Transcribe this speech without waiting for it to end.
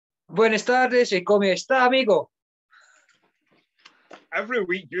Buenas tardes y cómo está, amigo? Every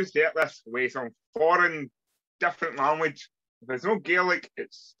week you start this with some foreign, different language. If it's no Gaelic,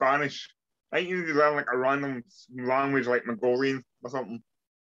 it's Spanish. I think you need to learn like a random language like Mongolian or something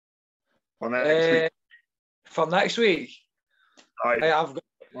for next week. For next week? Aye. I've got,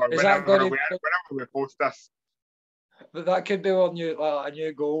 is whenever, that going to... whenever we post this. But that could be a new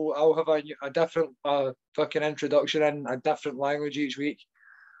goal. I'll have a different fucking introduction in a different language each week.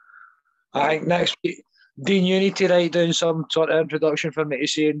 I think next week, Dean, you need to write down some sort of introduction for me to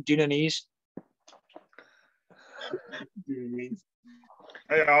say in Dunanese.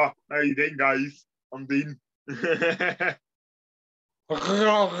 Hey, how you doing, guys? I'm Dean. Did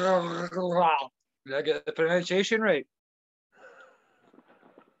I get the pronunciation right?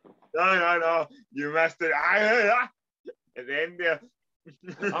 No. You messed it. At the end there.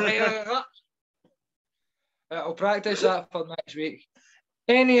 I'll practice that for next week.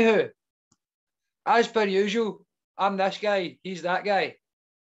 Anywho, as per usual, I'm this guy, he's that guy.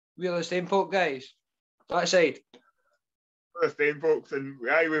 We're the Stainpoke guys. That side. The Stainpokes, and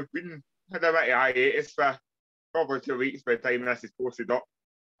we've had a bit of hiatus for probably 2 weeks by the time this is posted up.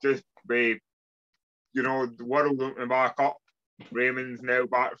 Just with, the world opening back up. Raymond's now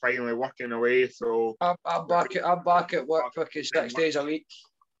back finally working away, so I'm back at work fucking 6 days a week.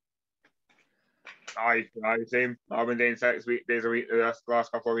 Aye, same. I've been doing 6 days a week this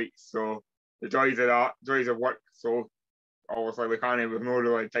last couple of weeks, so the joys of work. So obviously we've no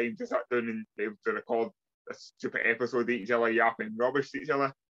really time to sit down and be able to record a stupid episode to each other yapping rubbish to each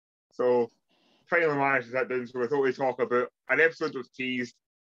other. So finally managed to sit down, so we thought we'd talk about an episode was teased.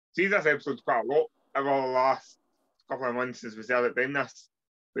 Teased this episode quite a lot over the last couple of months since we started doing this.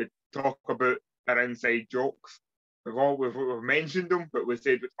 We talk about our inside jokes. We've mentioned them, but we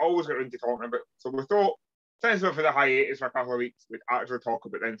said we'd always get into talking about them. So we thought, since we're for the hiatus for a couple of weeks, we'd actually talk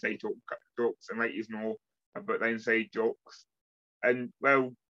about the inside jokes and let you know about the inside jokes. And,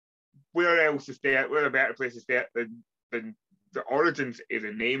 well, where else to start? Where a better place to start than the origins of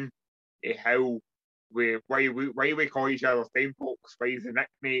the name, how why we call each other Stainpokes, why is the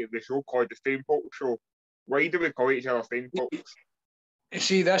nickname of the show called the Stainpoke Show? Why do we call each other Stainpokes?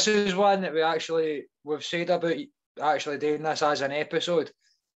 See, this is one that we've said about actually doing this as an episode,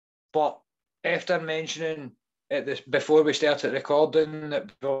 but after mentioning it before we started recording that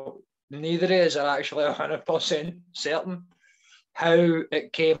neither of us are actually 100% certain how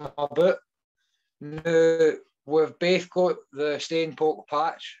it came about. Now, we've both got the Stainpoke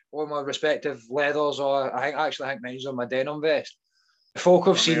patch on our respective leathers, or I think mine's on my denim vest. Folk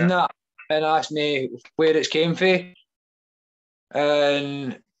have seen that and asked me where it's came from.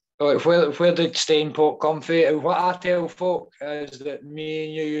 And where did Stainpoke come from? And what I tell folk is that me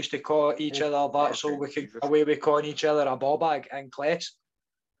and you used to call each other that so we could get away with calling each other a ball bag in class.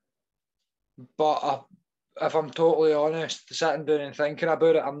 But if I'm totally honest, sitting down and thinking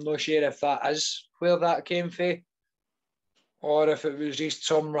about it, I'm not sure if that is where that came from, or if it was just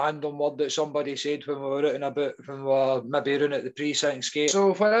some random word that somebody said when we were out and about, when we were maybe running at the precinct skate.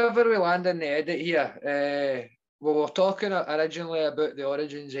 So wherever we land in the edit here, we were talking originally about the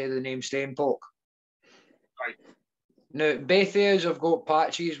origins of the name Stainpoke. Right. Now, both of us have got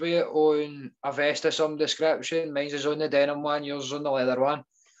patches with it on a vest of some description. Mine's is on the denim one, yours is on the leather one.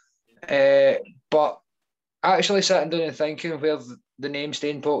 But actually sitting down and thinking where the name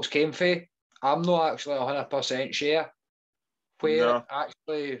Stainpokes came from, I'm not actually 100% sure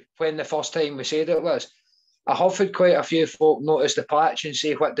when the first time we said it was. I have had quite a few folk notice the patch and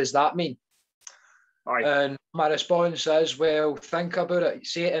say, what does that mean? Aye. And my response is, well, think about it.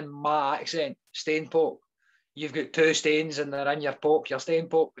 Say it in my accent, Stainpoke. You've got two stains and they're in your poke. Your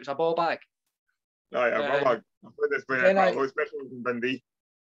Stainpoke, it's a ball bag. Aye, a ball bag. I've heard this playing especially in Dundee.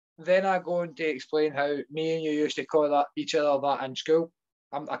 Then I go on to explain how me and you used to call each other that in school.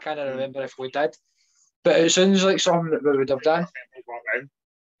 I can't remember if we did. But it sounds like something that we would have done.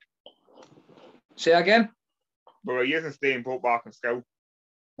 Say again? We were using Stainpoke back in school.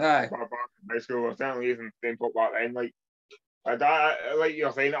 Aye. Back in high school, we were certainly using Stainpoke back then. Like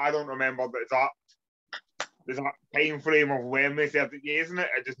you're saying, I don't remember there's that time frame of when we started using it.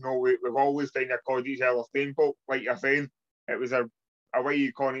 I just know we've always kind of called each other Stainpoke. Like you're saying, it was a way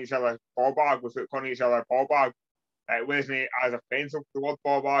you calling each other ball bag without calling each other ball bag. It wasn't as offensive, the word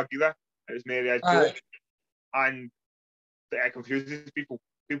ball bag either. It was maybe a joke. And it confuses people.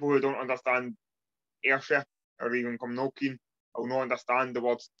 People who don't understand Ayrshire or even come knocking will not understand the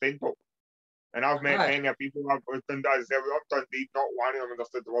word Stainpoke. And I've met plenty of people I've done that. I've done these, not one of them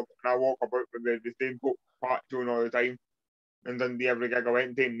understood the word. And I walk about with the Stainpoke patch on all the time. And Dundee every gig I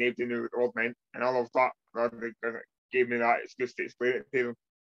went to, and nobody knew what the word meant. And I love that. It gave me that excuse to explain it to them.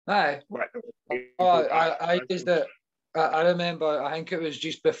 Aye. Oh, I used it. I remember, I think it was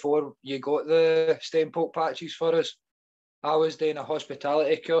just before you got the Stainpoke patches for us. I was doing a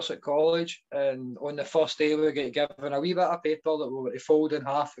hospitality course at college, and on the first day we get given a wee bit of paper that we were to fold in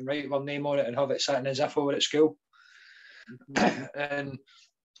half and write our name on it and have it sitting as if we were at school. And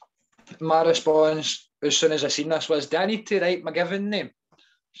my response, as soon as I seen this, was, do I need to write my given name?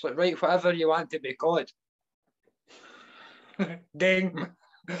 It's like, write whatever you want to be called. Ding.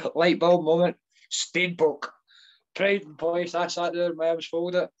 Light bulb moment. Stainpoke. Pride and voice. I sat there, my arms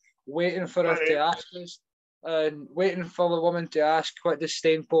folded, waiting for her to ask us, and waiting for the woman to ask what does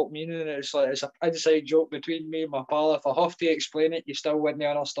Stainpoke mean. And it's like, it's a inside joke between me and my pal. If I have to explain it, you still wouldn't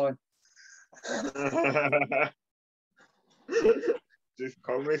understand.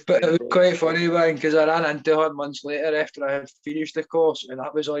 But it was quite funny, man, because I ran into her months later after I had finished the course, and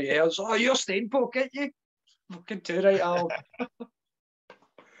that was all you heard. Oh, you're Stainpoke, ain't you? Fucking too right, Al.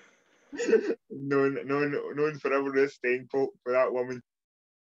 known forever as Stainpoke for that woman.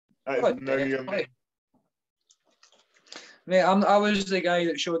 Mate, I was the guy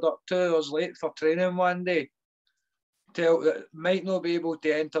that showed up 2 hours late for training one day. That might not be able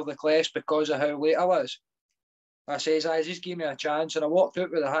to enter the class because of how late I was. I says, I just give me a chance, and I walked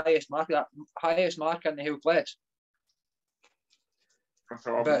out with the highest mark in the whole class.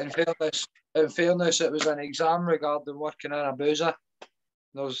 But in fairness, it was an exam regarding working in a boozer.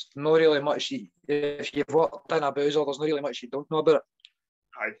 There's not really much. If you've worked in a boozer, there's not really much you don't know about it.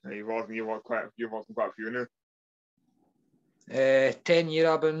 Aye, you've worked quite a few now. 10 years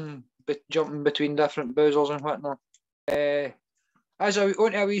I've been jumping between different boozers and whatnot. As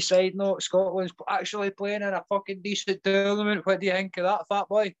on a wee side note, Scotland's actually playing in a fucking decent tournament. What do you think of that, fat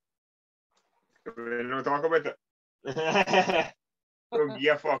boy? We don't talk about it.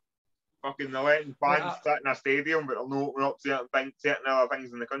 Yeah, fucking they're letting fans sit in a stadium, but they'll not open up certain other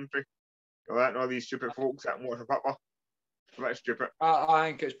things in the country. They're letting all these stupid folks sit and watch a football. That's stupid. I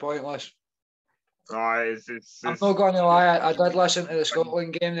think it's pointless. I'm not going to lie, I did listen to the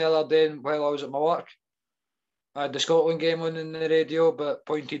Scotland game the other day while I was at my work. I had the Scotland game on in the radio, but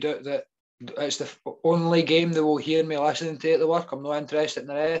pointed out that it's the only game they will hear me listening to at the work. I'm not interested in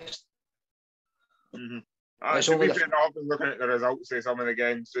the rest. Mm-hmm. To be fair, I've been looking at the results of some of the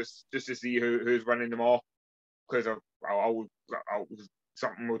games just to see who's winning them all, because I'll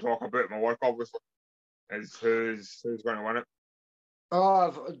something we'll talk about in my work, obviously, is who's going to win it.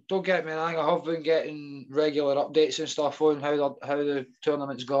 Oh, don't get me wrong, I have been getting regular updates and stuff on how the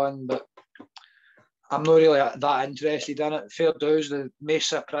tournament's gone, but I'm not really that interested in it. Fair dues, the most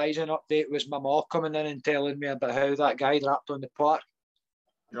surprising update was my mom coming in and telling me about how that guy rapped on the park.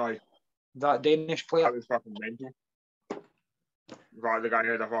 Aye. That Danish player. That was fucking mental. The guy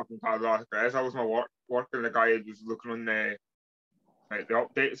had a fucking cardiac arrest. That was my work, and the guy was looking on the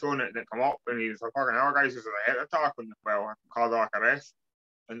updates on it that come up, and he was like, fucking hell, guys, there's a heart attack on cardiac arrest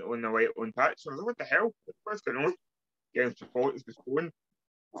and on the way on pitch. I was like, what the hell? What's going on? Games was postponed.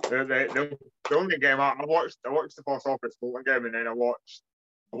 The only game I watched the first off the Scotland game, and then I watched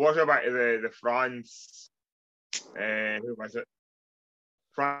a bit of the France. Who was it?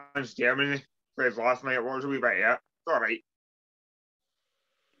 France Germany played last night. I watched a wee bit of it. It's all right.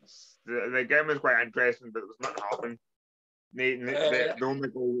 The game was quite interesting, but it was nothing happening. The only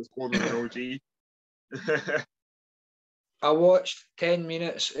goal was scored was an OG. I watched 10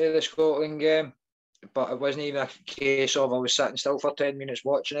 minutes of the Scotland game, but it wasn't even a case of I was sitting still for 10 minutes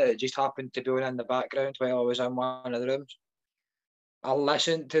watching it. It just happened to be on in the background while I was in one of the rooms. I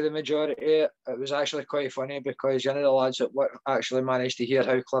listened to the majority of it. It was actually quite funny because the lads that actually managed to hear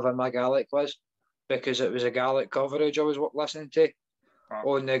how clever my Gaelic was, because it was a Gaelic coverage I was listening to,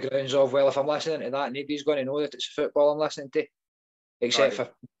 on the grounds of, well, if I'm listening to that, nobody's going to know that it's football I'm listening to, except for...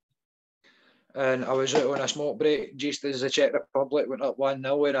 And I was out on a smoke break just as the Czech Republic went up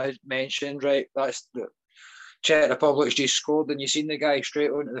 1-0, and I had mentioned, right, that's the Czech Republic's just scored, and you seen the guy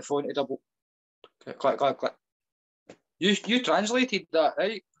straight onto the phone to double click. You translated that,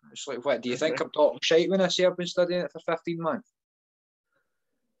 right? It's like, what do you think? I'm talking shite when I say I've been studying it for 15 months.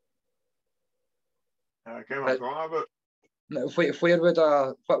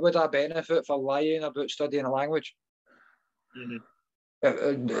 What would I benefit for lying about studying a language? Mm-hmm.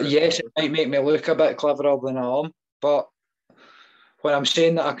 Yes, it might make me look a bit cleverer than I am, but when I'm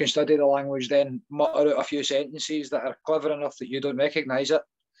saying that I can study the language, then mutter out a few sentences that are clever enough that you don't recognise it,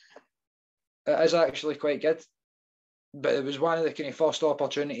 it is actually quite good. But it was one of the kind of first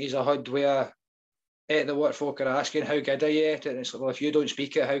opportunities I had where at the work folk are asking how good are you at it, and it's like, well, if you don't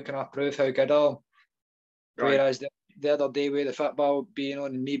speak it, how can I prove how good I am? Right. Whereas the other day with the football being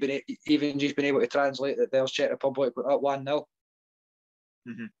on and me even just being able to translate that there's Czech Republic up 1-0,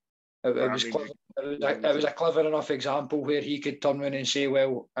 Mm-hmm. It was clever. It was a clever enough example where he could turn around and say,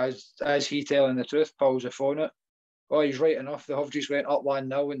 well, as he telling the truth, Paul's a phone it. Oh, he's right enough. The Hove just went up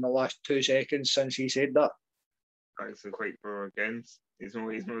 1-0 in the last 2 seconds since he said that. That's quite for against. He's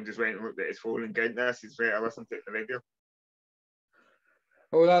not just went and looked at his phone and getting this. He's better listen to the radio.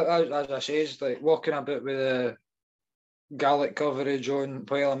 Well, as I say, it's like walking about with a Gaelic coverage on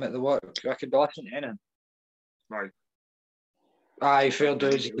while I'm at the work. I could be listening to anything. Right. Aye, fair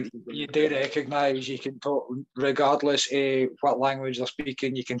dues. You do recognise you can talk, regardless of what language they're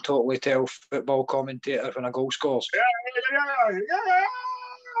speaking, you can totally tell football commentator when a goal scores.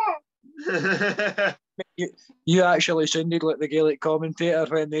 Yeah. You actually sounded like the Gaelic commentator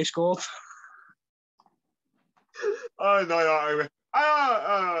when they scored. Oh, no.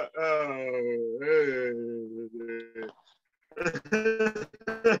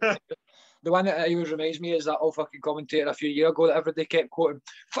 The one that always reminds me is that old fucking commentator a few years ago that every day kept quoting,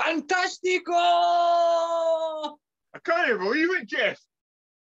 Fantastico! I can't believe it, Jeff.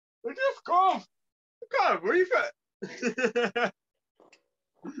 We just scored. I can't believe it.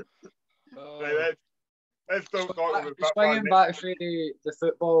 Let's stop talking about football. Swinging back for the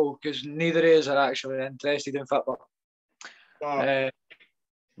football, because neither of us are actually interested in football. Oh.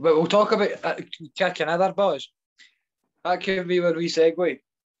 But we'll talk about kicking other balls. That could be where we segue.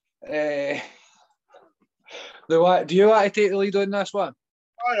 Do you want to take the lead on this one?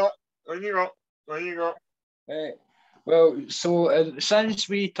 Why not? When you go. Well, so since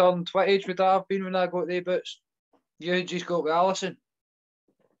we turned, what age would that have been when I got the boots? You had just got with Alison.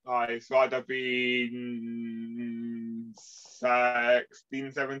 Aye, so I'd have been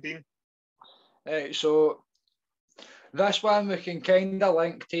 16, 17. So this one we can kind of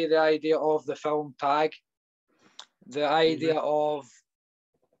link to the idea of the film Tag. The idea of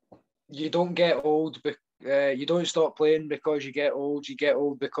you don't get old, you don't stop playing because you get old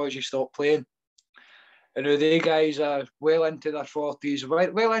because you stop playing. You know, they guys are well into their 40s,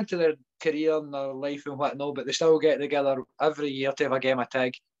 well into their career and their life and whatnot, but they still get together every year to have a game of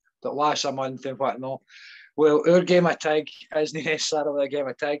tag that lasts a month and whatnot. Well, our game of tag isn't necessarily a game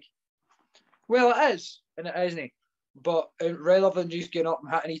of tag. Well, it is, and it isn't. But rather than just getting up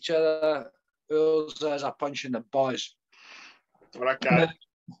and hitting each other, ours is a punch in the balls. Or a cat.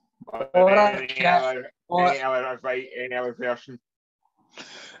 Any other person.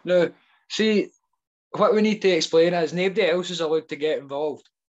 Now, see, what we need to explain is nobody else is allowed to get involved.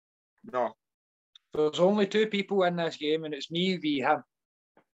 No. There's only 2 people in this game, and it's me v him.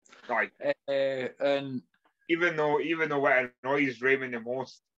 Right. And even though what annoys Raymond the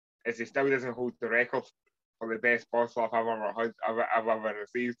most is he still doesn't hold the record for the best bottle I've ever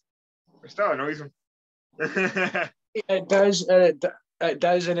received. It still annoys him. It does, and it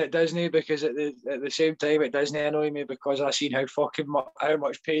doesn't, because at the same time it doesn't annoy me because I seen how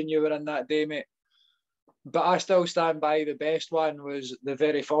much pain you were in that day, mate. But I still stand by the best one was the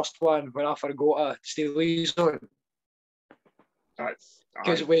very first one when I forgot to steal his on.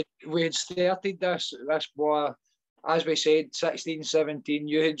 Because we had started this war, as we said, 16, 17,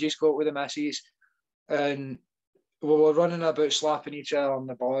 you had just got with the missus, and we were running about slapping each other on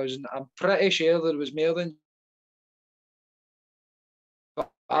the balls, and I'm pretty sure there was more than.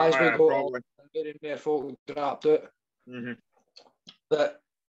 But as we got on, more and more folk dropped out. Mm-hmm. That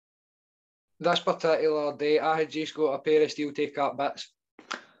this particular day, I had just got a pair of steel take-up bits,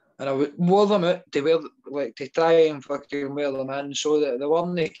 and I would wore them out to wear, like, to try and fucking wear them in so that they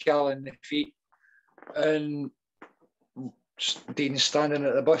weren't killing the feet. And Dean standing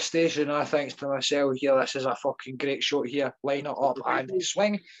at the bus station, I think to myself, here, this is a fucking great shot here. Line it up and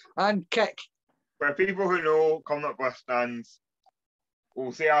swing and kick. For people who know coming up bus stands,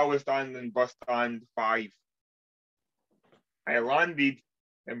 we'll say I was standing in bus stand 5. I landed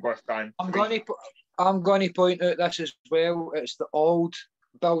in bus stand 3. I'm going to point out this as well. It's the old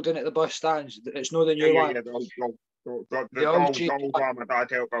building at the bus stands. It's not the new one. Yeah, the old one my dad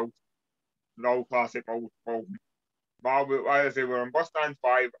helped build. The old classic old building. But I say we're in bus stand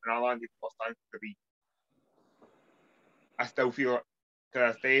 5 and I landed in bus stand 3. I still feel it to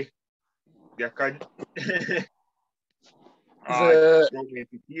this day. You couldn't.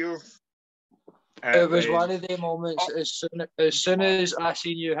 It was one of the moments. As soon as I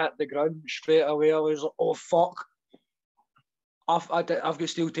seen you hit the ground, straight away I was like, "Oh fuck! I've got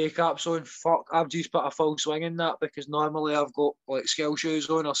steel take-ups on. Fuck! I've just put a full swing in that because normally I've got like skill shoes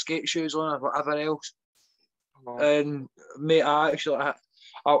on or skate shoes on or whatever else." Oh. And mate, I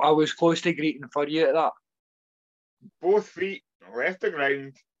was close to greeting for you at that. Both feet left the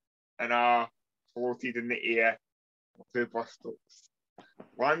ground and I floated in the air 2 bus stops.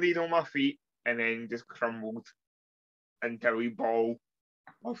 Landed on my feet and then just crumbled into a wee ball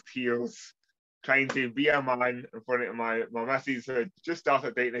of tears, trying to be a man in front of my missus who had just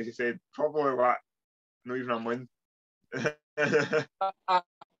started dating, as you said, probably what, not even a month.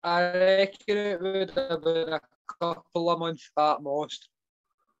 I reckon it would have been a couple of months at most.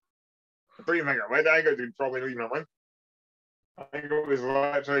 I don't even think it would. I think it was probably not even a month. I think it was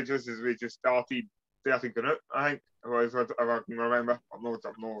literally just as we just started going out. I think it was, if I can remember. I'm not, it's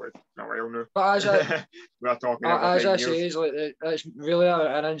not real now. But as I, we're talking as I years. say, it's like it's really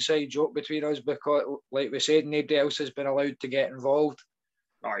an inside joke between us because, like we said, nobody else has been allowed to get involved.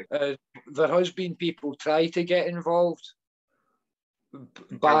 Aye. There has been people try to get involved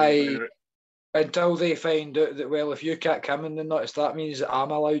until they find out that, well, if you kick him in the nuts, that means that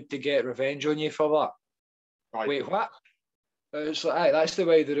I'm allowed to get revenge on you for that. Aye. Wait, what? It's like, aye, that's the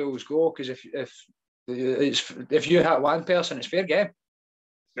way the rules go. Because if you hit one person, it's fair game.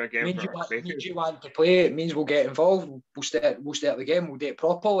 Fair game. Means you want to play. It means we'll get involved. We'll start the game. We'll do it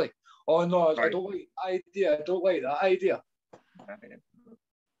properly. Oh no, I don't like that idea. I don't like that idea.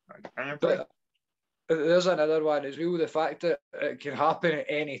 But there's another one as well. The fact that it can happen at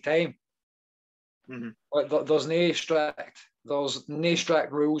any time. Mm-hmm. Like, there's no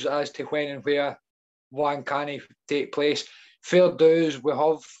strict rules as to when and where one can take place. Fair dues, we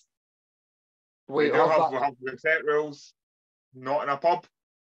have the set rules, not in a pub,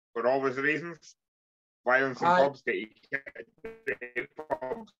 for obvious reasons. Violence in pubs get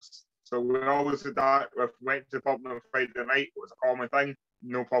pubs. So we always did that. If we went to the pub on Friday night, it was a common thing.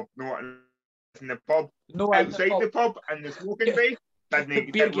 No pub, no in the pub. No outside the pub and the smoking bay.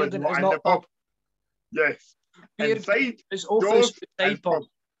 Beer garden is not pub. Yes. Beer inside is office and pub.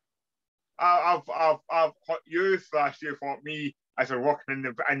 I've you /you fought me as a working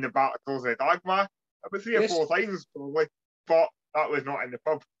in the back doors of Dagmar about 3 or 4 times probably, but that was not in the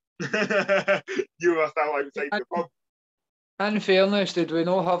pub. You were still outside the pub. In fairness, did we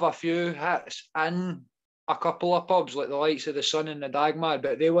not have a few hits in a couple of pubs like the likes of the Sun and the Dagmar,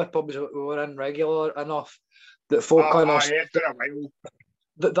 but they were pubs that we were in regular enough that folk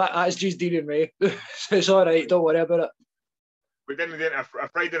that's just dealing with. It's all right, don't worry about it. We didn't do it a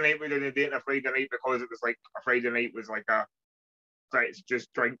Friday night. We didn't do it a Friday night because it was like a Friday night was like it's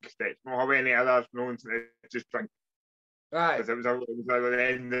just drink. It's not have any other nonsense. It's just drink. Right. Because it was at the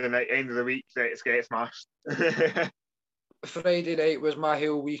end of the night, end of the week that it's get smashed. Friday night was my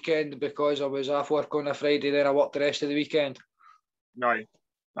whole weekend because I was off work on a Friday. Then I worked the rest of the weekend. No.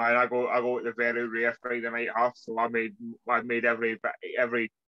 I go at the very rare Friday night half, so I made every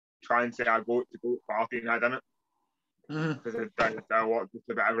chance that I go to party and I didn't. Because I worked just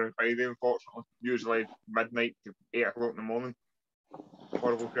about every Friday, unfortunately. Usually midnight to 8 o'clock in the morning.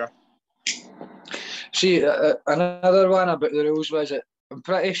 Horrible fear. See, another one about the rules was that I'm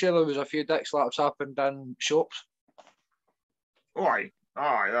pretty sure there was a few dick slaps happened in shops. Oh, aye.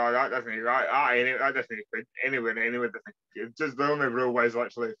 No, that doesn't anywhere. It's just the only rule was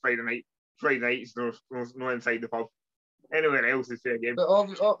literally Friday nights, no inside the pub. Anywhere else is fair game. But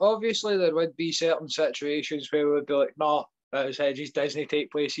obviously there would be certain situations where we would be like, no, it just doesn't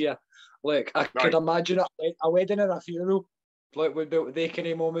take place here. Like, I could imagine a wedding or a funeral, like, would be they kind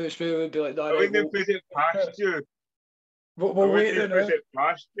of moments where we would be like, no, I wouldn't put it past you. We'll wait there. Put it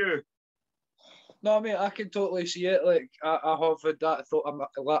past you. No, mate, I can totally see it. Like, I have had that thought,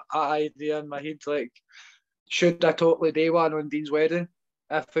 that idea in my head. Like, should I totally do one on Dean's wedding,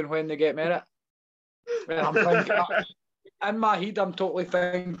 if and when they get married? And I'm thinking, in my head, I'm totally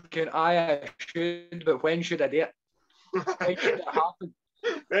thinking, I should, but when should I do it? When should it happen?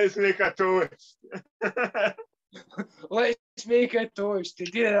 Let's make a toast. Let's make a toast to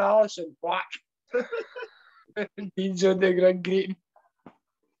Dean and Alison. Whack. Dean's on the ground greeting.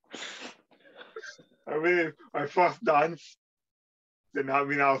 I mean, my first dance didn't have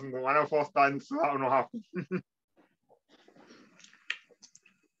me Alison, but when I first dance, that'll not happen.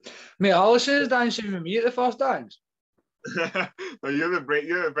 Mate, Alison's dancing with me at the first dance. No, you're the bride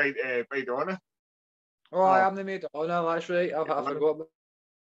honour. Oh, I am the maid of honour, that's right. I forgot.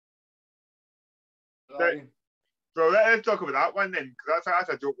 So let's talk about that one then, because that's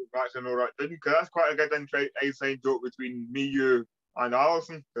a joke we've actually not right down, because that's quite a good inside joke between me, you, and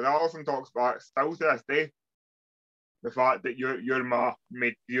Alison. Because Alison talks about still to this day the fact that you're my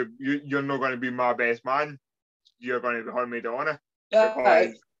mate, you're not going to be my best man, you're going to be her maid of honour. Yeah.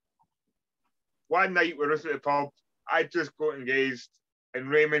 Because one night we were at the pub, I just got engaged, and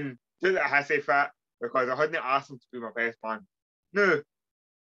Raymond took a hissy fit because I hadn't asked him to be my best man. No.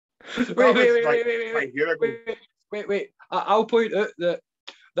 Wait. I'll point out that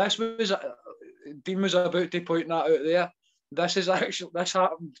this was Dean was about to point that out there. This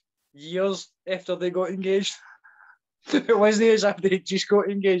happened years after they got engaged. It wasn't as if they just got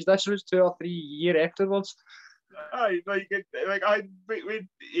engaged. This was 2 or 3 years afterwards. Aye, it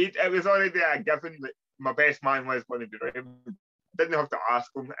was already a given that my best man was going to be Raymond. Didn't have to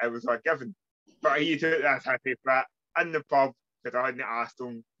ask him, it was a given. But he took this happy fit in the pub because I hadn't asked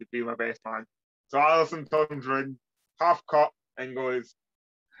him to be my best man. So Alison turns around, half cut, and goes,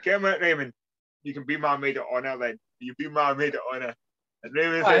 "Get him out, Raymond. You can be my maid of honour then. You be my maid of honour." And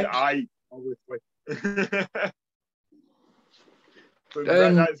Raymond said, "Aye, obviously." So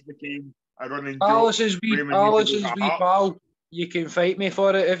that's became a running joke. Alice's wee pal, you can fight me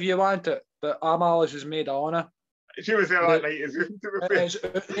for it if you want it, but I'm Alice's maid of honour. She was there that night as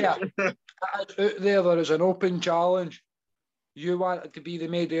well. Out there is an open challenge. You want it to be the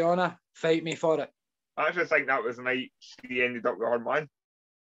maid of honour, fight me for it. I actually think that was the night she ended up with her man,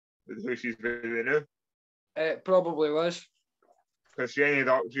 who she's with now. It probably was. Because she ended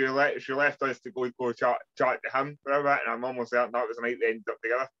up, she left us to go chat to him for a bit, and I'm almost certain that was the night they ended up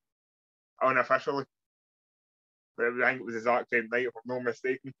together, unofficially. But I think it was the exact same night, if I'm not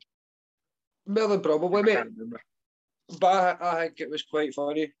mistaken. Well, probably, mate. But I think it was quite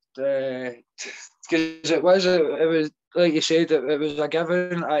funny. Because it was like you said, it was a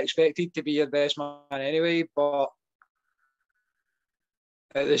given. I expected to be your best man anyway, but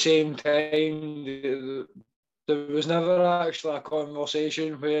at the same time, there was never actually a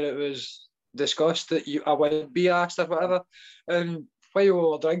conversation where it was discussed that I would be asked or whatever. And while we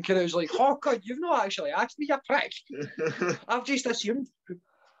were drinking, it was like, "Oh God, you've not actually asked me, you prick. I've just assumed.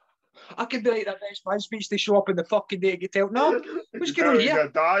 I could be like that best man speech to show up in the fucking day and get told, no, what's going on here? Your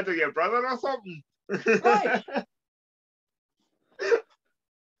dad or your brother or something?" Right.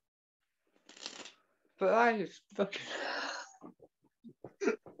 But I fucking...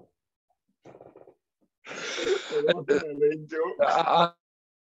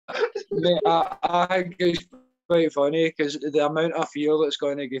 I think it's quite funny because the amount of fear that's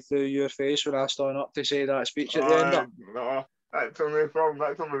going to go through your face when I stand up to say that speech at the end. No, that's the only problem.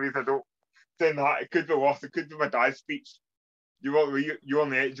 That's the only reason I don't say that. It could be worse. It could be my dad's speech. You were on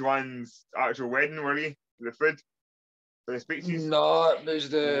the Edgewan's actual wedding, were you? The food? For the speeches? No, it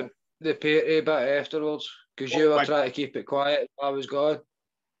was the party bit afterwards because you were trying to keep it quiet. I was gone.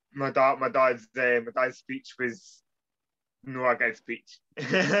 My dad's speech was no a good speech.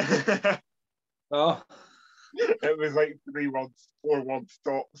 Oh. It was like 4 words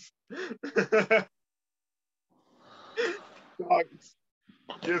tops. Thanks.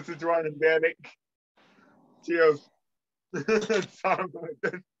 Cheers to Joanne and Derek. Cheers.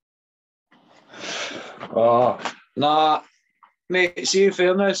 Oh, nah, mate. See, in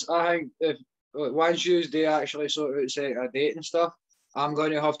fairness, I think if once you do actually sort out set a date and stuff, I'm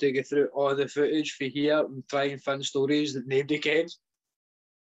going to have to go through all the footage for here and try and find stories that nobody cares.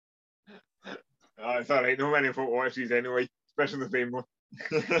 It's all right. No many folk watch these anyway, especially the same one.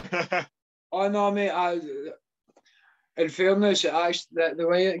 Oh no, mate. In fairness, the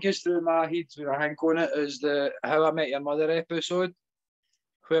way it gets through my head when I think on it is the How I Met Your Mother episode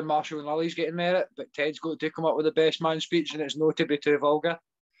where Marshall and Lily's getting married, but Ted's got to come up with the best man speech, and it's not to be too vulgar,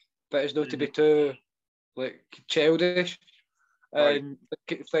 but it's not to be too like childish. Right. And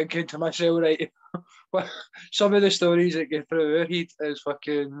thinking to myself, right, some of the stories that get through our head is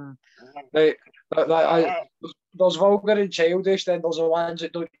fucking like there's vulgar and childish, then there's the ones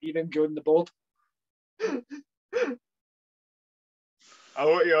that don't even go on the board. I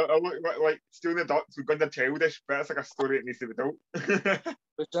look like Stealing the Ducks. We've got the childish, but it's like a story that needs to be told.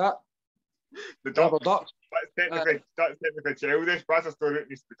 What's that? The Ducks. Ducks. That's technically childish, but that's a story that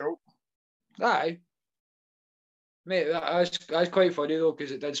needs to be told. Aye. Mate, that's quite funny though,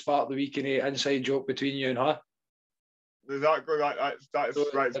 because it did spark the week in a inside joke between you and her. Exactly. That's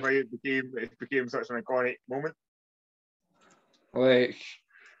why it became such an iconic moment. Like,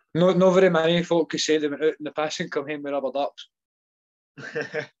 no very many folk could say they went out in the piss and come home with rubber ducks.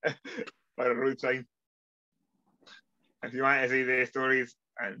 By the roadside. If you want to see the stories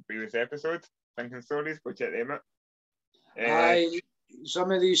and previous episodes, thinking stories, go check them out. Aye,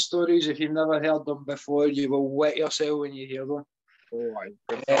 some of these stories, if you've never heard them before, you will wet yourself when you hear them.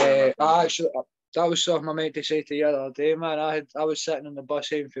 Actually, that was something I meant to say to you the other day, man. I was sitting on the bus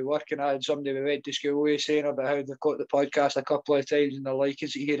home for work, and I had somebody we went to school with saying about how they've got the podcast a couple of times and they're liking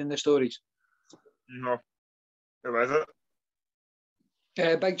hearing the stories. No. Who is it?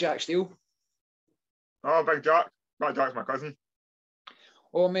 Big Jack Steele. Oh, Big Jack. Big Jack's my cousin.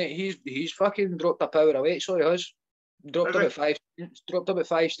 Oh, mate, he's fucking dropped a power of weight, so he has. Dropped about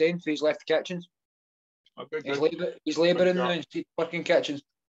 5 stone for his left kitchens. Oh, good. He's labouring now and he's working kitchens.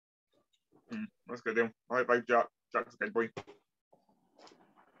 That's good deal. I like Big Jack. Jack's a good boy.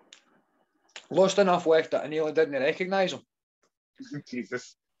 Lost enough left that I nearly didn't recognise him.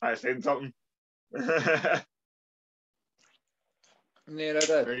 Jesus, I said something. There I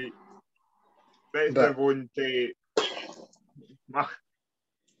did. Right. Let's move on to my.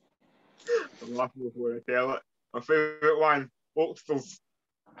 I'm laughing before I tell it. My favourite one, Oaksters.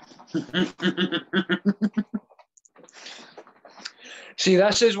 See,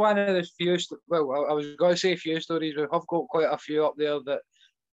 this is one of the few. Well, I was going to say few stories. We've got quite a few up there that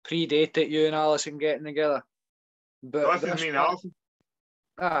predated you and Alison getting together. But This is me and Alison.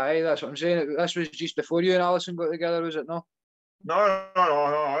 Aye, that's what I'm saying. This was just before you and Alison got together, was it no? No.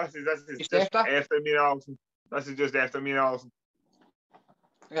 This is just after me and Alison. This is just after me and Alison.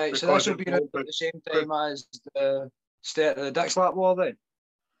 Right, so this will be at the same time as the start of the Dick Slap War then?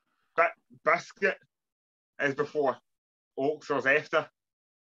 Biscuit is before. Oaksters after.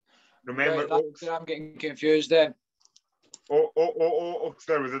 Remember right, Oaks? I'm getting confused then.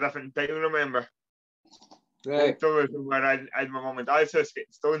 Oaksters was a different time, remember? Right. Oaksters was where I had my mum and dad's house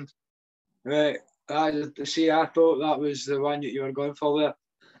getting stoned. Right. I thought that was the one that you were going for there.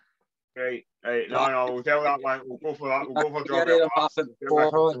 Right. No, we'll tell that one. We'll go for that. We'll go for Jobbies.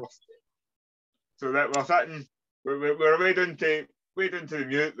 So that we're sitting, we're way down to the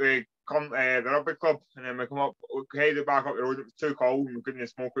mute, the rugby club, and then we come up, we headed back up the road. It was too cold and we couldn't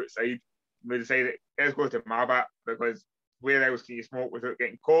smoke outside. We decided, let's go to my back, because where else can you smoke without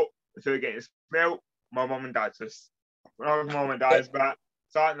getting caught, without getting smelt? My mum and dad's house. When I was mum and dad's back,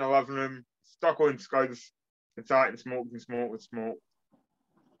 sat in the living room, stuck on scuds, and sat and smoked.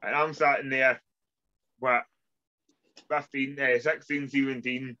 And I'm sitting there, what, 16,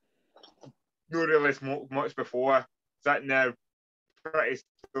 17, not really smoked much before, sitting there pretty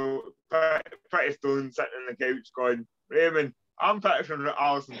stoned, sitting on the couch going, Raymond, I'm picturing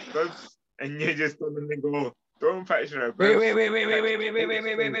Alison's bibs, and you just come in and go, don't picture her bibs.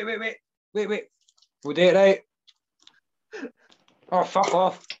 Wait. We'll do it right. Oh, fuck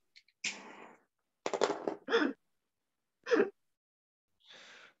off.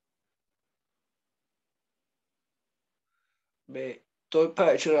 Mate, don't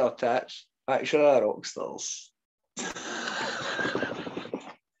picture our tits, picture our Oaksters.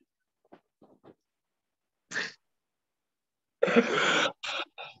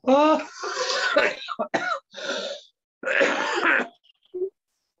 Oh.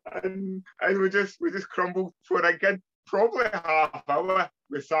 and we just crumbled for a good probably half hour.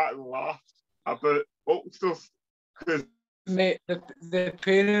 We sat and laughed about Oaksters. Mate, the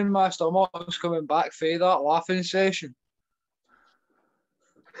pain in my stomach was coming back through that laughing session.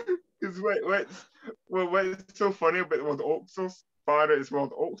 Because what's so funny about the word Oaksters? Far as the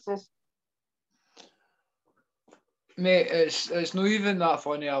word Oaksters. Mate, it's not even that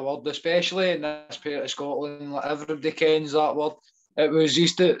funny a word, especially in this part of Scotland. Like, everybody kens that word. It was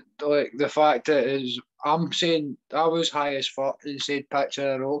just the fact that I'm saying I was high as fuck and said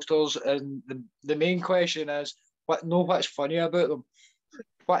picture of Oaksters, and the main question is what's funny about them?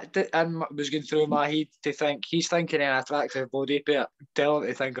 And was going through my head to think he's thinking an attractive body part, tell him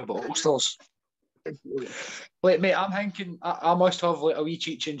to think about Oaksters. Like, mate, I'm thinking I must have like a wee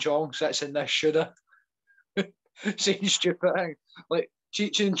Cheech and Chong sits in this shoulder saying stupid thing. Like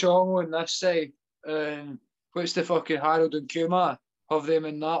Cheech and Chong on this side, and what's the fucking Harold and Kumar of them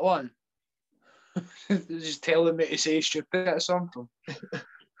in that one? Just telling me to say stupid or something.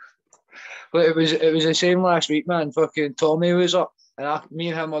 But it was the same last week, man. Fucking Tommy was up, and me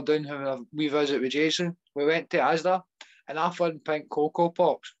and him were doing a wee visit with Jason. We went to Asda, and I found pink Cocoa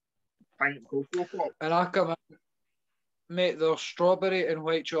Pops. Pink Cocoa Pops. And I come in, mate, they're strawberry and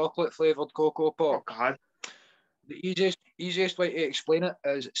white chocolate flavoured Cocoa Pops. Oh, God. The easiest way to explain it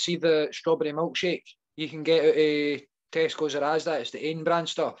is, see the strawberry milkshake you can get out of Tesco's or Asda. It's the Ain brand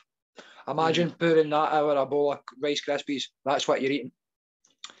stuff. Imagine pouring that over a bowl of Rice Krispies. That's what you're eating.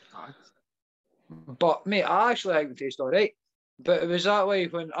 God. But, mate, I actually think they taste all right. But it was that way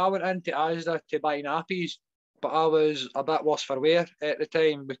when I went into Asda to buy nappies, but I was a bit worse for wear at the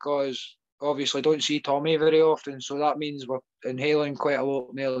time because obviously don't see Tommy very often, so that means we're inhaling quite a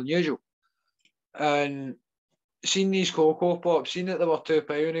lot more than usual. And seen these Cocoa Pops, seen that they were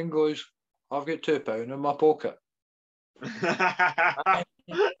 £2 and goes, I've got £2 in my pocket.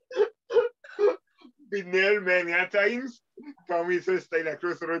 Been there many a times. Tommy's just staying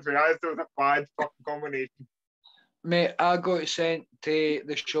across the road with us. It was a bad fucking combination. Mate, I got sent to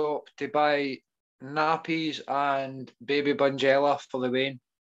the shop to buy nappies and baby Bungella for the Wayne.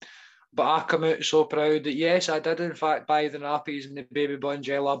 But I come out so proud that yes, I did in fact buy the nappies and the baby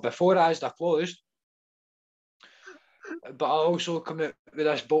Bungella before Asda closed. But I also come out with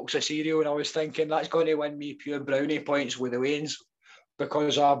this box of cereal and I was thinking that's going to win me pure brownie points with the Waynes.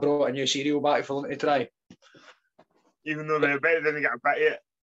 because I brought a new cereal back for them to try. Even though the bet didn't get a bit yet.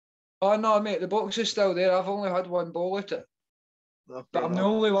 Oh no, mate, the box is still there. I've only had one bowl at it. No, But I'm the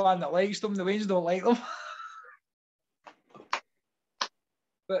only one that likes them. The Waynes don't like them.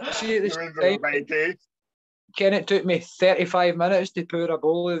 But see, at this time, Ken, it took me 35 minutes to pour a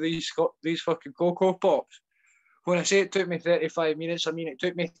bowl of these fucking Cocoa Pops. When I say it took me 35 minutes, I mean it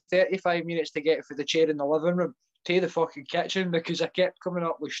took me 35 minutes to get from the chair in the living room to the fucking kitchen because I kept coming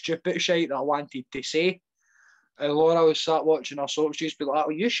up with stupid shit that I wanted to say. And Laura was sat watching her soap. She'd be like,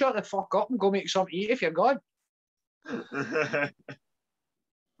 "Well, you shut the fuck up and go make something to eat if you're gone." But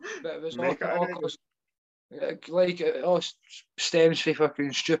it was it all stems from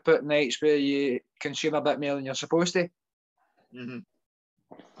fucking stupid nights where you consume a bit more than you're supposed to. Mm-hmm.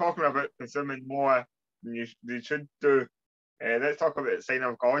 Talking about consuming more than you should do, let's talk about the sign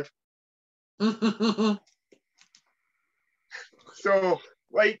of God. So,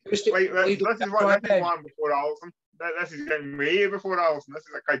 this is one before Alison. This is getting way before Alison. This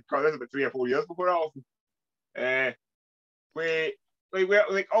is about 3 or 4 years before Alison. We're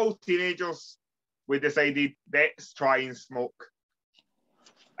like all teenagers, we decided let's try and smoke.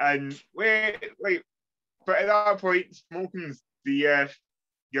 And but at that point, smoking's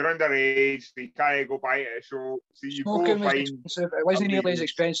you're underage, so you can't go buy it at a show. So you Smoking go was find. Expensive. It wasn't nearly as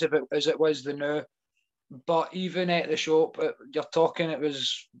expensive as it was the now. But even at the shop, you're talking it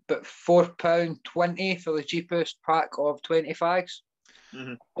was about £4.20 for the cheapest pack of 20 fags.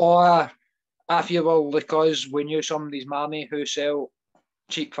 Mm-hmm. Or if you will, because we knew somebody's mammy who sell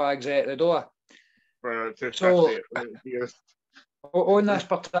cheap fags at the door. So on this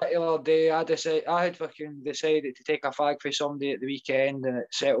particular day, I had fucking decided to take a fag for somebody at the weekend, and it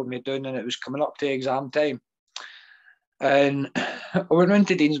settled me down, and it was coming up to exam time. And I went round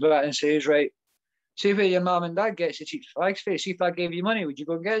to Dean's bit and says, right, see where your mum and dad gets the cheap fags for. See if I gave you money, would you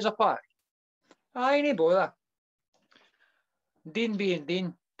go and get us a pack? I ain't bother. Dean being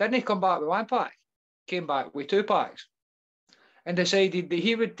Dean, didn't he come back with one pack? Came back with 2 packs. And decided that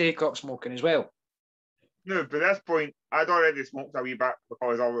he would take up smoking as well. No, but at this point, I'd already smoked a wee bit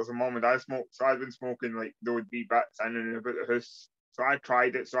because I was a mum and dad smoked, so I'd been smoking like those wee bits in and about the house. So I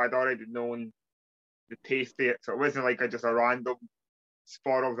tried it, so I'd already known the taste of it. So it wasn't like just a random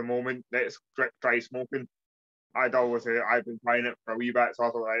spur of the moment, let's try smoking. I'd been trying it for a wee bit, so I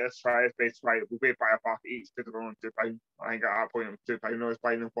thought, right, let's try it. We'll both buy a pack each because they're only £2. I think at that point it was £2 I was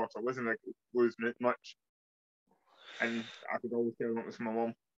buying them for, so it wasn't like losing it much. And I could always tell it was my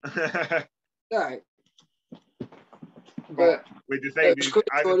mum. Right. But we decided.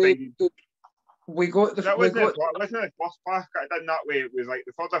 We got the. That wasn't the first pack I done that way. It was like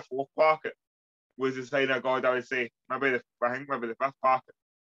the third or 4th packet was the sign of God. I would say maybe the 5th packet.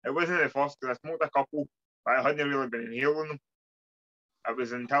 It wasn't the first because I smoked a couple, but I hadn't really been inhaling them. It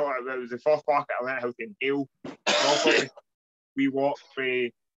was until it was the 1st packet I learned how to inhale properly. We walked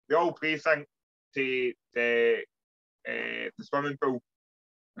through the old precinct to the swimming pool,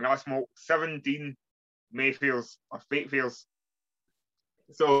 and I smoked 17 Mayfields or fake fields.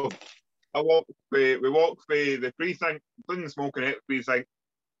 So we walked through the precinct, couldn't smoke in it, precinct,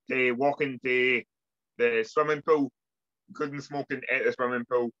 to walking to the swimming pool, couldn't smoke in at the swimming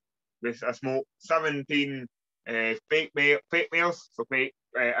pool. I smoked 17 fake males, so fake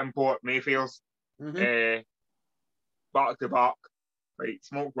import Mayfields, back to back. Like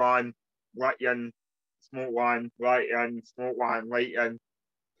smoke one, light in, smoke one, light in, smoke one, light in.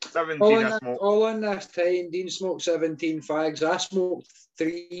 17 I smoked. All in this time, Dean smoked 17 fags. I smoked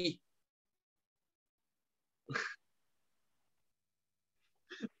 3.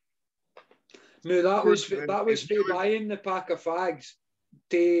 No, that was for buying the pack of fags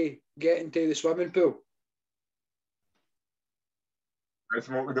to get into the swimming pool. I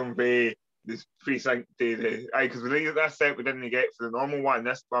smoked them for this precinct to the because this set we didn't get for the normal one.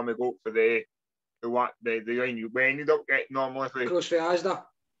 This one we go for the one we ended up getting normally for close for Asda.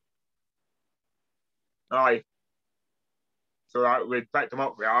 Aye. So we picked them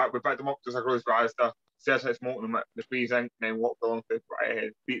up. We picked them up just across for Asda. Started smoking them at the precinct, and then walked along to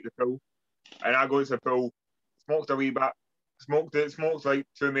beat the pool. And I go to the pool, smoked a wee bit, smoked like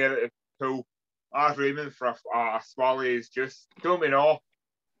 2 minutes at the pool. I was aiming for a Swally's juice. Told me no.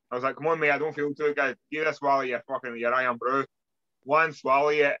 I was like, come on, mate, I don't feel too good. Give this Swally your iron brew. One swallow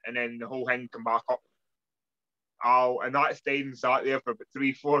it, and then the whole thing come back up. And that stayed and sat there for about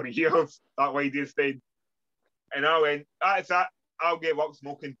 3-4 years. That lady stayed. And I went, that's it. I'll give up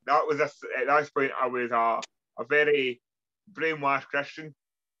smoking. At that point, I was a very brainwashed Christian.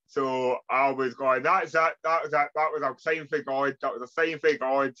 So I was going, that's that. That was a sign for God. That was a sign for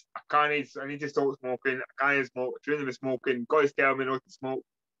God. I need to stop smoking. I can't smoke. I shouldn't be smoking. God's telling me not to smoke.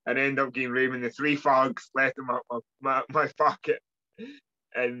 And I end up getting Raymond the 3 fags left in my pocket.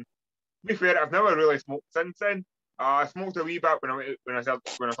 And to be fair, I've never really smoked since then. I smoked a wee bit when I was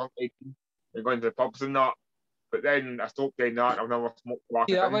 18 and going to the pubs and that. But then I stopped doing that. I've never smoked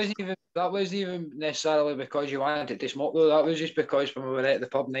tobacco. Yeah, that wasn't even necessarily because you wanted to smoke though. That was just because when we were at the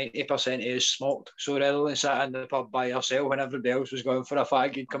pub, 90% of us smoked. So rather than sit in the pub by yourself when everybody else was going for a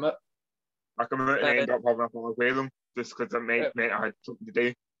fag, you'd come out. I come out and end up having a fag with them just because it meant I had something to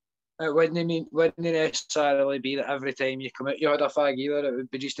do. It wouldn't necessarily be that every time you come out you had a fag either. It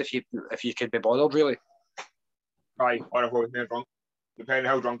would be just if you could be bothered, really. Aye, or if I was near drunk. Depending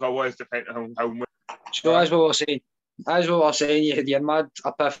how drunk I was, depending on how much. So as we were saying, you had your mad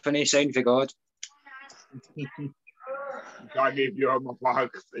epiphany sign for God. I gave you all my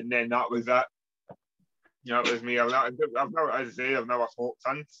flags, and then that was it. Yeah, it was me. I've never, as I say, I've never smoked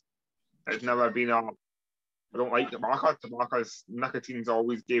since. It's never been I don't like tobacco. Nicotine's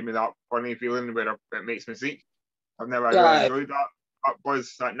always gave me that funny feeling where it makes me sick. I've never really enjoyed that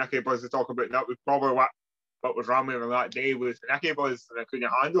buzz, that Nicky buzz to talk about. That was probably what was wrong with me that day was the Nicky buzz, and I couldn't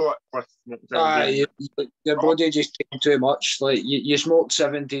handle it. Your body just came too much. Like you smoked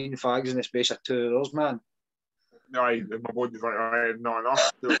 17 fags in the space of 2 hours, man. No, my body's like, not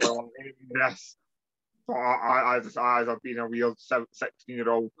enough to this. But as I've been a weird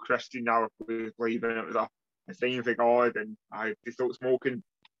 16-year-old Christian now, believing it was a sign for God, and I just stopped smoking.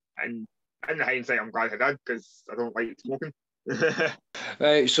 And in hindsight, I'm glad I did because I don't like smoking.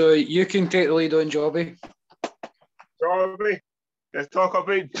 Right, so you can take the lead on Jobby. Jobby, let's talk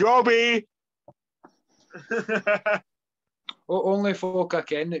about Jobby. Only folk I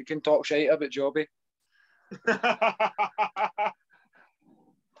ken that can talk shite about Jobby.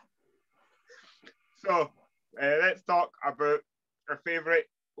 So let's talk about our favourite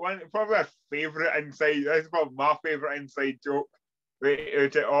one, probably our favourite inside. This is probably my favourite inside joke.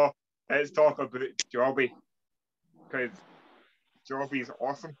 Let's talk about Jobby because Jobby's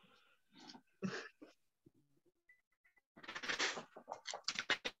awesome.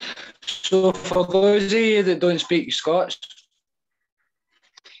 So for those of you that don't speak Scots,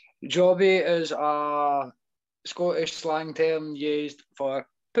 Jobby is a Scottish slang term used for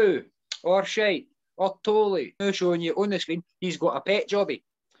poo or shite or totally. Now showing you on the screen, he's got a pet Jobby.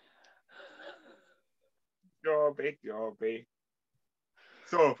 Jobby.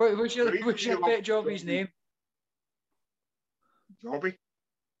 So what's your pet Jobby's name? Jobby.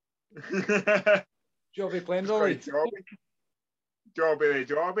 Jobby Plenderly. Jobby the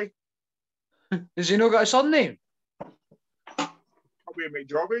Jobby. Has he not got a surname? Jobby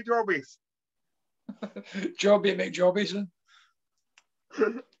McJobbies. Jobby McJobbies.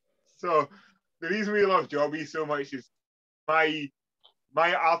 So the reason we love Jobby so much is my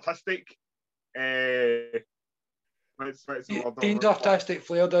artistic Dean's artistic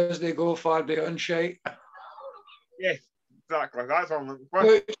flair doesn't go far beyond shite. Yes, exactly. That's what I'm looking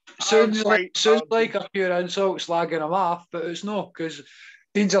for. Sounds like a pure insult slagging him off, but it's not, because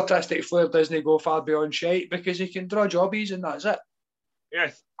Dean's artistic flair doesn't go far beyond shite because he can draw jobbies and that's it.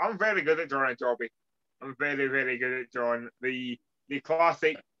 Yes, I'm very good at drawing a Jobby. I'm very, very good at drawing the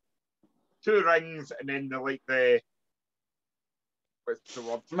classic 2 rings and then what's the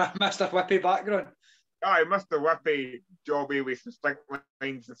word? Mr. Whippy background. Aye, Mr. Whippy Jobby with some stick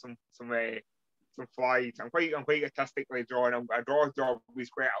lines and some flies. I'm quite artistically drawing. I draw Jobbies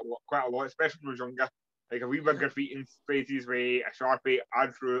quite a lot, especially when I was younger. Like a wee bit graffiti spaces with a Sharpie, I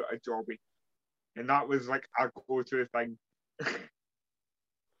drew a Jobby. And that was like a go-to thing.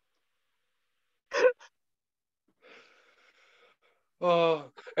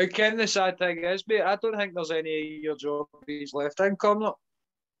 Oh, and Ken, the sad thing is, mate, I don't think there's any of your Jobbies left in Cumnock.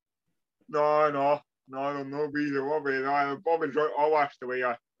 No, bees or what, no, Bobby's all washed away.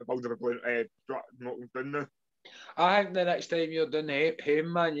 The bugs are down now. I think the next time you're doing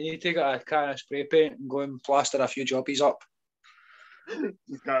home, man, you need to get a can of spray paint and go and plaster a few Jobbies up.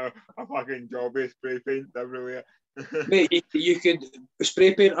 Just got a fucking Jobby spray paint everywhere. Mate, you could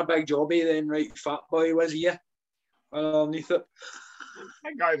spray paint a big Jobby, then write Fat Boy was here underneath it.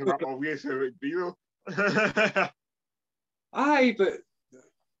 That guy's not obvious how it'd be though. Aye, but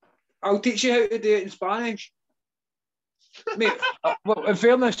I'll teach you how to do it in Spanish. Mate, well, in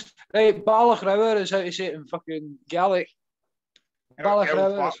fairness, right, Balachrauer is how to say it in fucking Gaelic.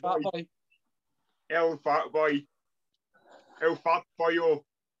 Balachrauer is Fat Boy. El Fat Boy. El Fat Boyo.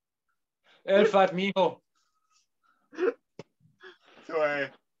 El Fat Mijo. So,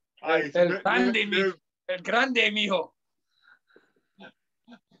 El Grande Mijo.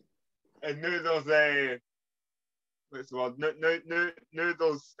 And now what's the word? Now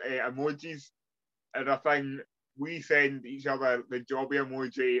there's emojis, and I think we send each other the Jobbie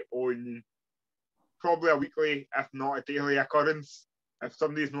emoji on probably a weekly, if not a daily occurrence. If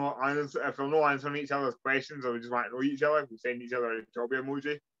somebody's not if they're not answering each other's questions or we just want to know each other, we send each other a Jobbie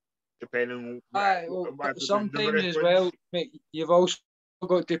emoji, depending on sometimes as well, mate, you've also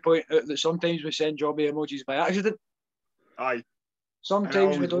got to point out that sometimes we send Jobbie emojis by accident. Aye.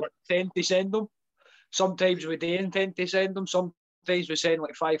 Sometimes we don't intend to send them. Sometimes we do intend to send them. Sometimes we send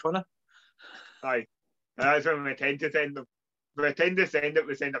like 500. Aye. And that's when we tend to send them. If we tend to send it,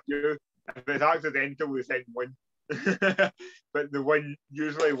 we send a few. If it's accidental, we send one. But the one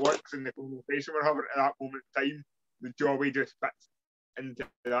usually works in the conversation we're having at that moment in time. The Jobbie just fits into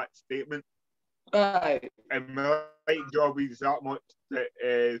that statement. Aye. And we like Jobbies that much that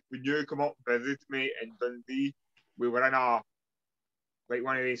when you come up and visited me in Dundee, we were in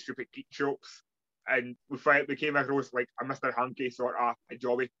one of these stupid geek shops, and we became across like a Mr. Hanky sort of a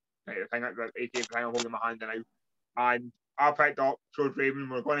Jobbie, the thing that the ATM thing I'm holding in my hand now. And I picked up, showed Raymond,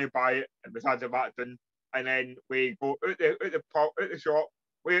 we were going to buy it, and we had it back done. And then we go out the shop,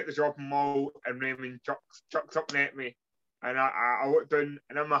 way at the shopping mall, and Raymond chucks something at me. And I look down,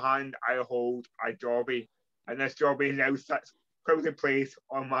 and in my hand I hold a Jobbie, and this Jobbie now sits proudly placed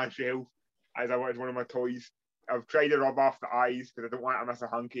on my shelf as one of my toys. I've tried to rub off the eyes because I don't want to miss a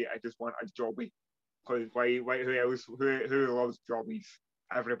hanky. I just want a Jobbie. Because who else? Who loves Jobbies?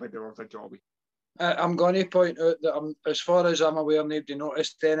 Everybody loves a Jobbie. I'm going to point out that as far as I'm aware, nobody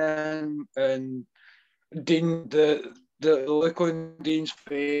noticed anything. And Dean, the look on Dean's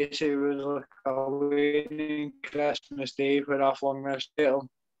face, it was like a waiting Christmas Day where I flung this at him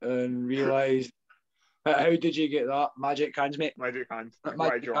and realised. How did you get that? Magic hands, mate. Magic hands.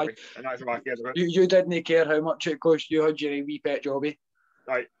 Magic hands. And that's what I cared about. You didn't care how much it cost. You had your wee pet Jobbie.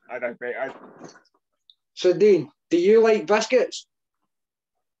 Right, I did, mate. So, Dean, do you like biscuits?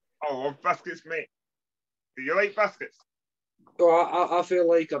 I love biscuits, mate. Do you like biscuits? Oh, I feel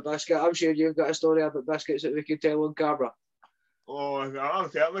like a biscuit. I'm sure you've got a story about biscuits that we could tell on camera. Oh, I'm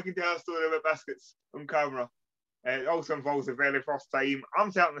certain we can tell a story about biscuits on camera. It also involves the very first time.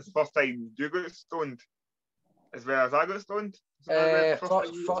 I'm certain it's the first time you got stoned as well as I got stoned.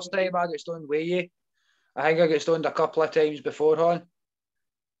 First time I got stoned with you. I think I got stoned a couple of times beforehand.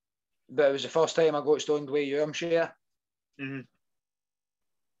 But it was the first time I got stoned with you, I'm sure. Mm-hmm.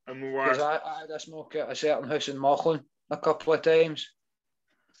 And we because I had a smoke at a certain house in Mauchline a couple of times.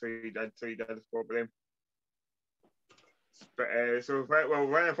 So you did spot with them. But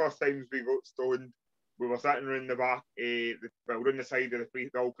one of the first times we got stoned, we were sitting around the back, around the side of the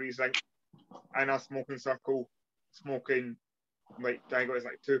old precinct, in a smoking circle, smoking like I think it was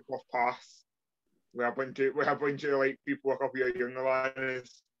like 2 puff pass. We had a bunch of like people a couple of younger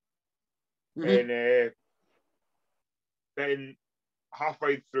lads, and then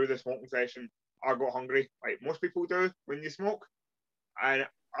halfway through the smoking session, I got hungry, like most people do when you smoke, and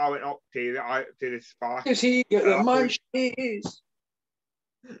I went up to the spa. Is he got the munchies?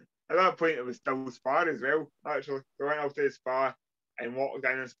 At that point, it was still spa as well, actually. So I went up to the spa and walked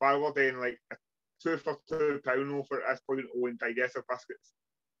down the spa. We were doing like a £2 for £2 offer at this point on digestive biscuits.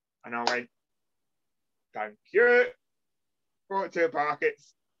 And I went, thank you. Got 2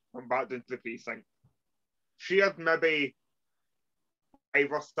 packets and back into the precinct. Shared maybe 5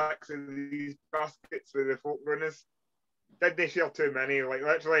 or 6 of these baskets with the folk runners. Did they share too many? Like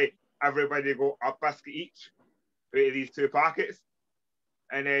literally everybody got a biscuit each out of these 2 packets.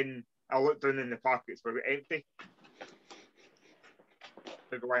 And then I looked down and the packets were empty.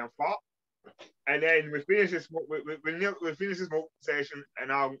 Maybe why I'm fat. And then we finished the smoke. We finished the smoke session,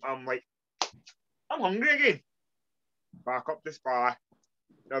 and I'm like, I'm hungry again. Back up the spa.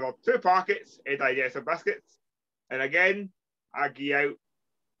 There were 2 packets of digestive biscuits, and again I gave out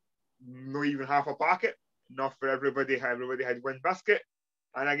not even half a packet, enough for everybody. Everybody had 1 biscuit,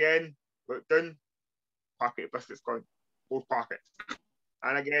 and again looked down, packet of biscuits gone, both packets.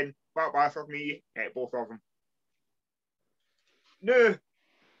 And again, back of me, ate both of them. No,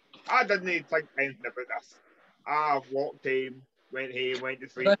 I didn't think anything about this. I walked home, went to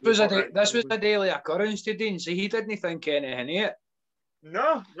sleep. This was a daily occurrence to Dean, so he didn't think anything of it.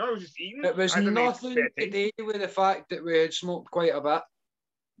 No, I was just eating. It was nothing to do with the fact that we had smoked quite a bit.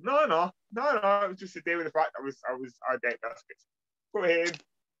 No, it was just to do with the fact I had ate biscuits. Got home,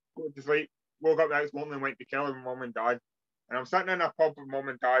 go to sleep, woke up the next morning and went to Kelly with Mum and Dad. And I'm sitting in a pub with Mum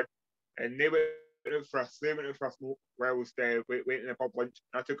and Dad, and they went out for a smoke while I was waiting in the pub lunch.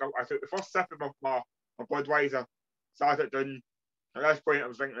 And I took the first sip of my Budweiser, sat it down. At this point, I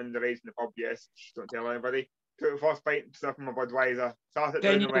was drinking underage in the pub, yes, just don't tell anybody. took the first bite and stuff from my Budweiser. Started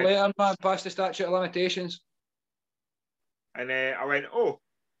 10 down years and went, later, man, past the statute of limitations. and I went, oh,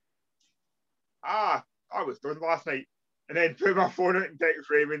 I was done last night. And then put my phone out and text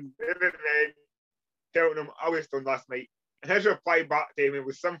Raymond, and then telling him I was done last night. And his reply back to me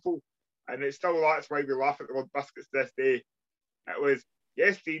was simple, and it's still that's why we laugh at the word biscuits to this day. It was,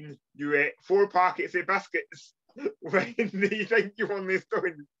 yes, Dean, you ate 4 packets of biscuits. When do you think you only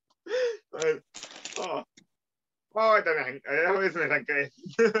done? I didn't think. I wasn't thinking.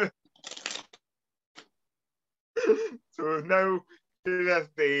 So now, to this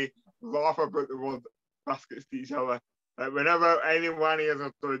day, laugh about the word biscuits to each other. Whenever anyone is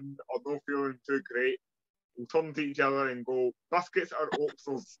done or not feeling too great, we'll turn to each other and go, biscuits or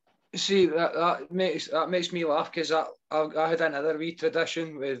Oaksters. See, that makes me laugh because I had another wee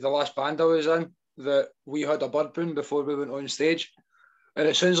tradition with the last band I was in that we had a bourbon before we went on stage. And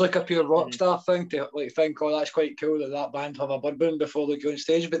it sounds like a pure rock star thing to like think, oh, that's quite cool that band have a bourbon before they go on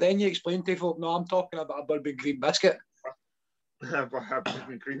stage. But then you explain to folk, no, I'm talking about a bourbon cream biscuit.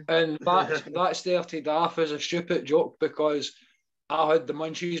 And that's there to laugh as a stupid joke because I had the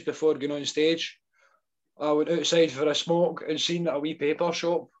munchies before going on stage. I went outside for a smoke and seen a wee paper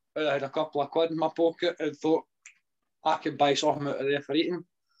shop and I had a couple of quid in my pocket and thought I could buy something out of there for eating.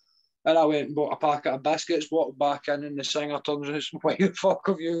 And I went and bought a packet of biscuits, walked back in and the singer turns and says, why the fuck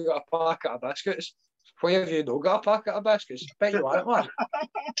have you got a packet of biscuits? Why have you not got a packet of biscuits? I bet you want one.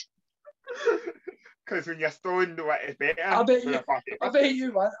 Because when you're stoned, it's better. I bet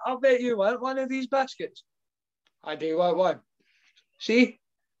you want one of these biscuits. I do want one. See?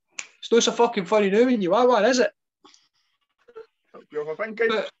 It's not so fucking funny now when you want one, is it?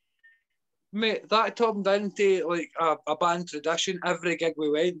 But, mate, that turned into like a band tradition. Every gig we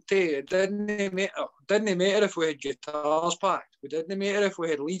went to, it didn't matter if we had guitars packed. It didn't matter if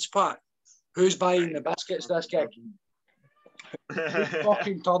we had leads packed. Who's buying the biscuits this gig? Whose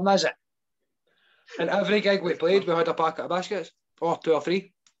fucking turn is it? And every gig we played, we had a packet of biscuits. Or 2 or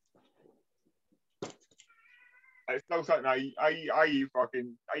 3. It's still something I eat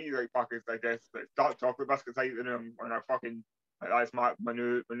like packets, I guess. Like dark chocolate biscuits I eat them when I fucking that's my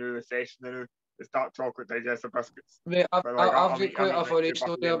new session now. It's dark chocolate digestive biscuits. Mate, I've got quite a funny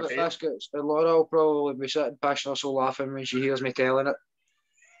story about biscuits. And Laura will probably be sitting pissing herself laughing when she hears me telling it.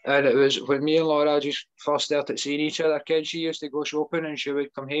 And it was when me and Laura just first started seeing each other kids, she used to go shopping and she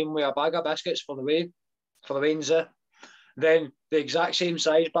would come home with a bag of biscuits for the Wayne's. Then the exact same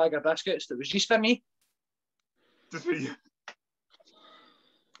size bag of biscuits that was just for me. Just for you.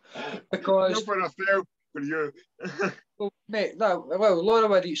 Because no for herself, for you. Well, Laura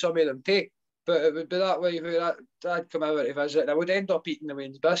would eat some of them too, but it would be that way where I'd come over to visit and I would end up eating the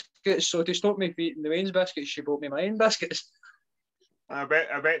Wayne's biscuits. So to stop me from eating the Wayne's biscuits, she bought me my own biscuits. I bet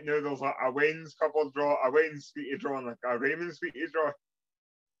now there's like a Wayne's cupboard drawer, a Wayne's sweetie drawer, and like a Raymond sweetie drawer.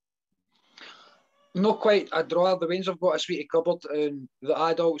 Not quite a drawer. The Wayne's have got a sweetie cupboard, and the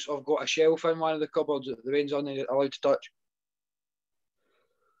adults have got a shelf in one of the cupboards that the Wayne's aren't allowed to touch.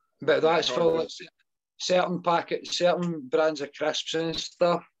 But that's for like, certain packets, certain brands of crisps and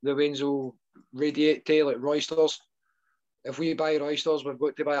stuff. The Wayne's will radiate to like Roysters. If we buy Roysters, we've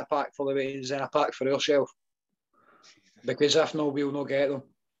got to buy a pack for the Wayne's and a pack for our shelf. Because if not, we'll not get them.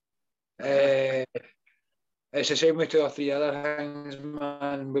 It's the same with 2 or 3 other things,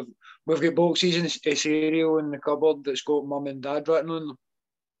 man. We've got boxes of cereal in the cupboard that's got mum and dad written on them.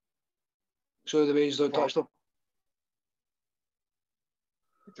 So the Wayne's don't touch them.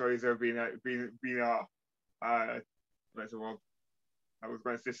 Joys have been a what's the word? I was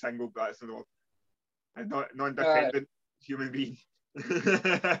going to say single, but that's the word. A non-dependent human being.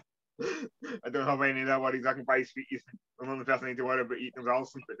 I don't have any of that worries. I can buy sweeties. I'm the only person I need to worry about eating is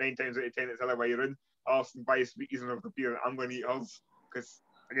Alison, but 9 times out of 10 it's the other way around. Alison buys sweeties and I've got fear I'm going to eat hers. Because,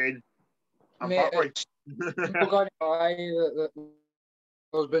 again, I'm fat boy. I'm going to buy that.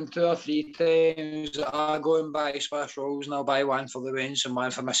 There's been 2 or 3 times that I go and buy Swiss rolls and I'll buy one for the Waynes and one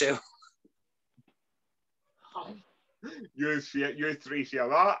for myself. You 3 share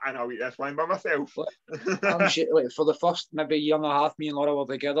that and I'll eat this one by myself. Like for the first maybe year and a half, me and Laura were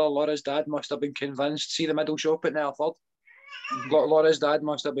together. Laura's dad must have been convinced. See the middle shop at Nether Third? Laura's dad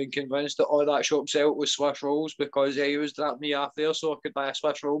must have been convinced that all that shop sold was Swiss rolls because he was dropping me off there so I could buy a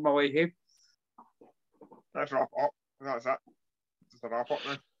Swiss roll on my way home. Let's wrap up. That's it. Just a wrap up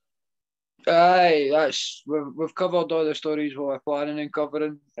now. Aye, we've covered all the stories we were planning and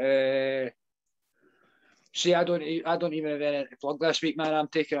covering. See, I don't even have anything to plug this week, man. I'm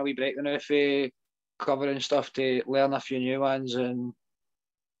taking a wee break now for covering stuff to learn a few new ones and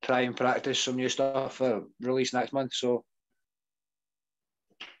try and practice some new stuff for release next month. So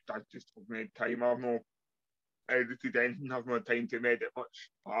I just made time. I've no edited anything, have no time to edit much.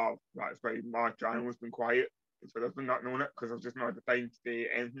 That's why my channel has been quiet. So I've been not knowing it because I've just not had the time to do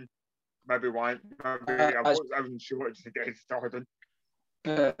anything. Maybe I've watched everything short just to get it started.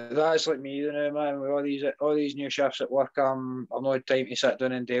 That's like me, you know, man. With all these new shifts at work, I've not had time to sit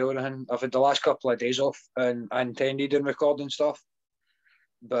down and do anything. I've had the last couple of days off, and I intended in recording stuff,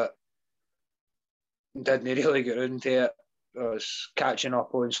 but didn't really get into it. I was catching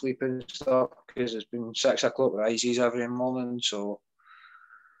up on sleep and stuff because it's been 6 o'clock rises every morning, so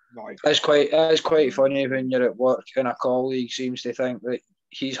Nice. it's quite funny when you're at work and a colleague seems to think that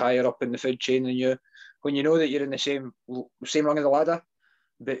he's higher up in the food chain than you, when you know that you're in the same rung of the ladder,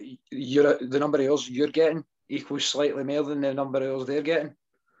 but the number of hours you're getting equals slightly more than the number of hours they're getting.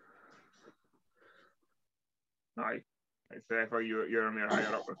 Aye. It's therefore you're a mere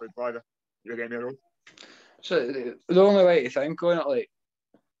higher up the food ladder. You're getting your own. So the only way to think on it, like.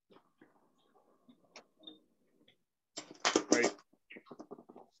 Right.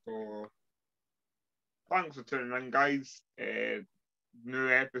 So thanks for tuning in, guys. New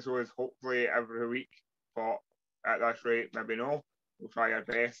episodes hopefully every week, but at this rate, maybe no. We'll try our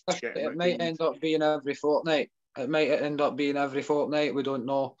best. It might end up being every fortnight. We don't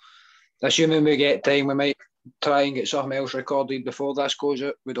know. Assuming we get time, we might try and get something else recorded before this goes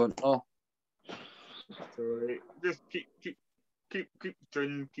out. We don't know. So just keep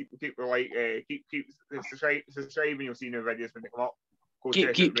tuning, keep subscribing. You'll see new videos when they come up.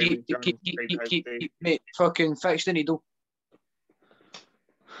 Keep, mate. Fucking fix the needle.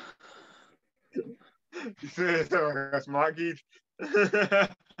 That's my kid.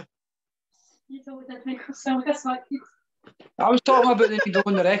 You told me that make us sound like a smart kid. I was talking about the needle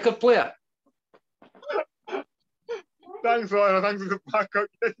on the record player. Thanks, Laura. Thanks for the backup.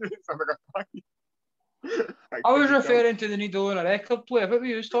 I was referring to the needle on a record player. What were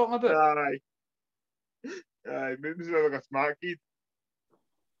you talking about? Aye, maybe like a smart kid.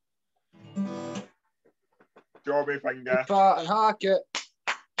 Jobby finger. Fat and hack it.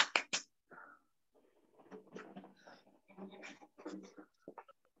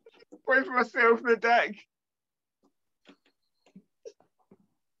 Wait for myself in the deck.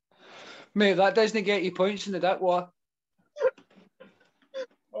 Mate, that doesn't get you points in the deck war.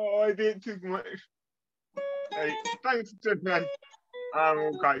 Oh, I did too much. Right, thanks for tuning in. And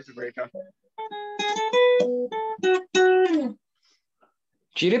we'll catch you later.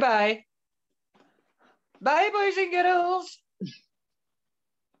 Cheery bye. Bye, boys and girls.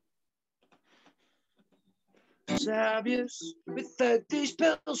 Obvious. Without these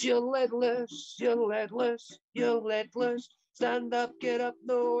pills, you're leadless. Stand up, get up,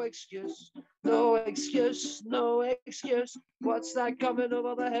 no excuse. What's that coming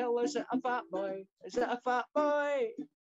over the hill? Is it a fat boy?